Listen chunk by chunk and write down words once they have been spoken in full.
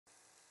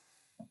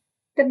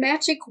The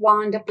Magic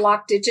Wand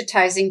Block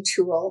Digitizing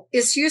tool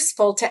is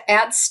useful to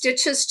add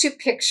stitches to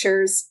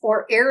pictures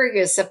or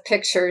areas of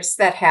pictures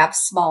that have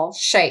small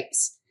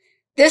shapes.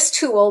 This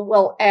tool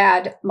will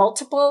add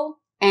multiple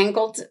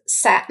angled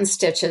satin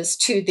stitches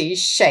to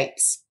these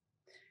shapes.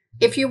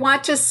 If you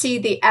want to see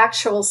the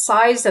actual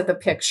size of the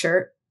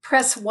picture,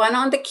 press 1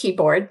 on the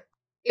keyboard.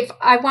 If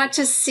I want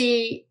to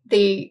see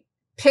the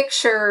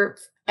picture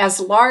as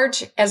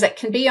large as it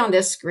can be on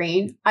this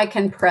screen, I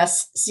can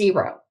press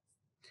 0.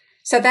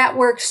 So that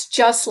works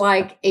just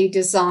like a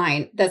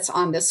design that's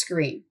on the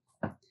screen.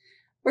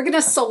 We're going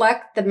to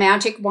select the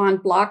Magic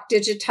Wand Block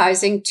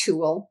Digitizing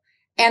tool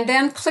and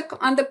then click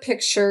on the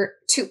picture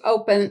to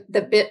open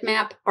the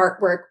bitmap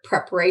artwork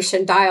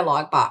preparation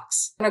dialog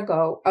box. I'm going to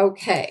go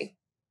OK.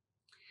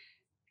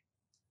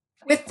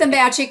 With the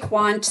Magic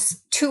Wand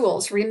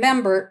tools,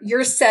 remember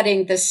you're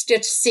setting the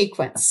stitch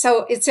sequence.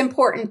 So it's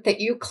important that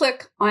you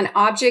click on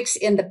objects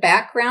in the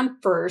background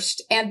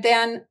first and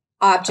then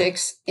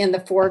objects in the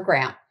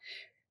foreground.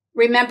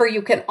 Remember,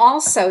 you can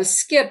also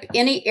skip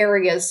any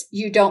areas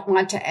you don't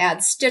want to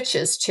add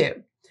stitches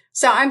to.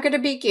 So I'm going to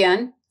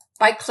begin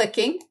by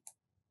clicking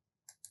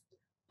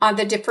on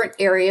the different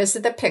areas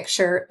of the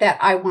picture that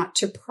I want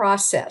to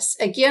process.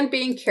 Again,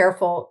 being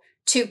careful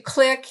to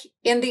click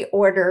in the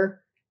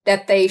order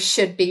that they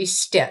should be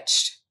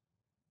stitched.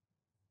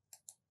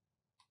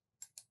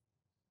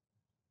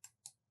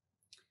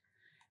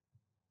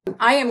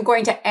 I am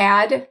going to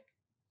add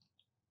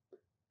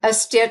a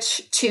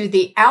stitch to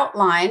the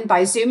outline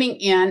by zooming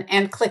in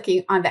and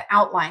clicking on the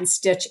outline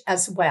stitch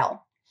as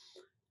well.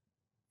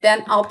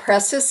 Then I'll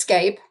press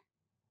Escape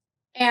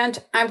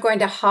and I'm going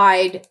to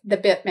hide the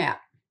bitmap.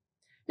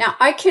 Now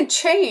I can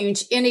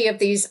change any of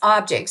these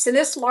objects, and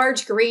this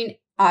large green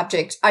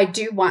object I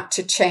do want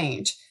to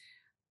change.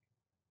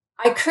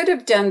 I could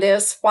have done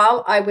this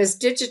while I was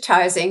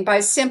digitizing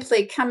by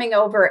simply coming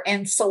over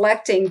and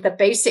selecting the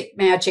basic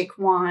magic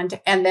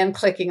wand and then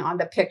clicking on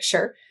the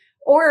picture,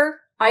 or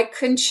I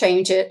can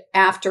change it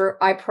after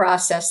I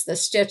process the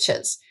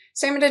stitches.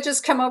 So I'm going to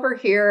just come over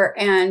here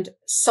and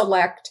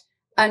select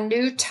a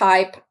new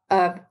type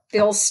of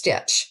fill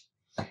stitch.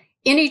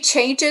 Any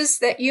changes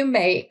that you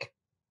make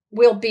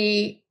will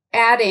be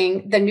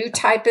adding the new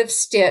type of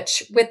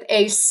stitch with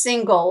a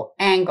single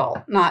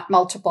angle, not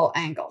multiple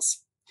angles.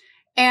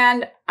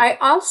 And I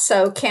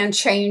also can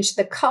change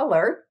the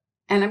color,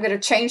 and I'm going to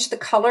change the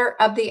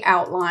color of the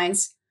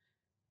outlines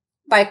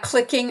by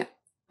clicking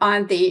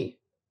on the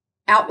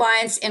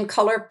outlines in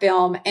color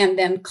film and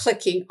then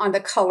clicking on the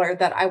color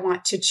that I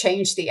want to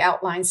change the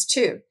outlines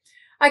to.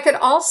 I could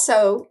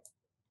also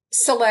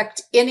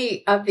select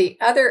any of the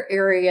other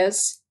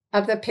areas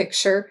of the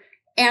picture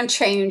and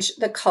change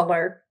the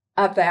color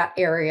of that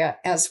area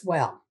as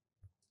well.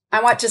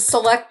 I want to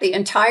select the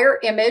entire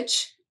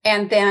image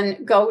and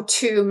then go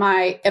to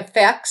my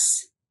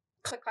effects,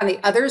 click on the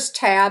Others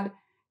tab,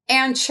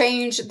 and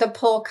change the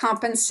pull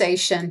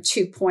compensation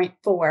to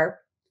 0.4,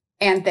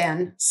 and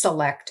then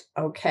select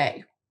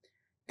OK.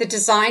 The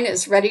design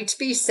is ready to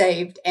be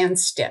saved and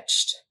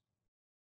stitched.